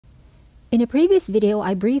In a previous video,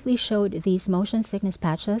 I briefly showed these motion sickness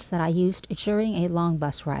patches that I used during a long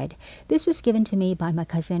bus ride. This was given to me by my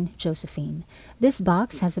cousin, Josephine. This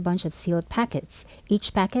box has a bunch of sealed packets.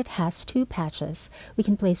 Each packet has 2 patches. We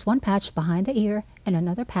can place one patch behind the ear and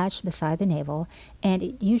another patch beside the navel, and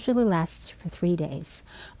it usually lasts for 3 days.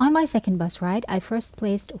 On my second bus ride, I first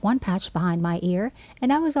placed one patch behind my ear,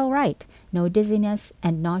 and I was all right. No dizziness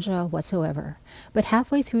and nausea whatsoever. But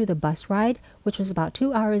halfway through the bus ride, which was about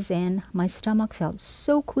 2 hours in, my stomach felt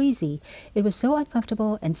so queasy. It was so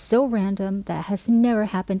uncomfortable and so random that has never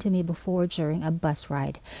happened to me before during a bus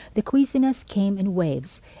ride. The queasiness came in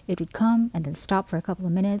waves. It would come and then stop for a couple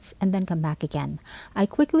of minutes and then come back again. I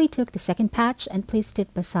quickly took the second patch and placed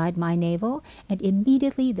it beside my navel, and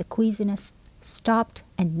immediately the queasiness stopped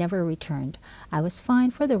and never returned. I was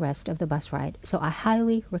fine for the rest of the bus ride, so I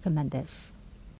highly recommend this.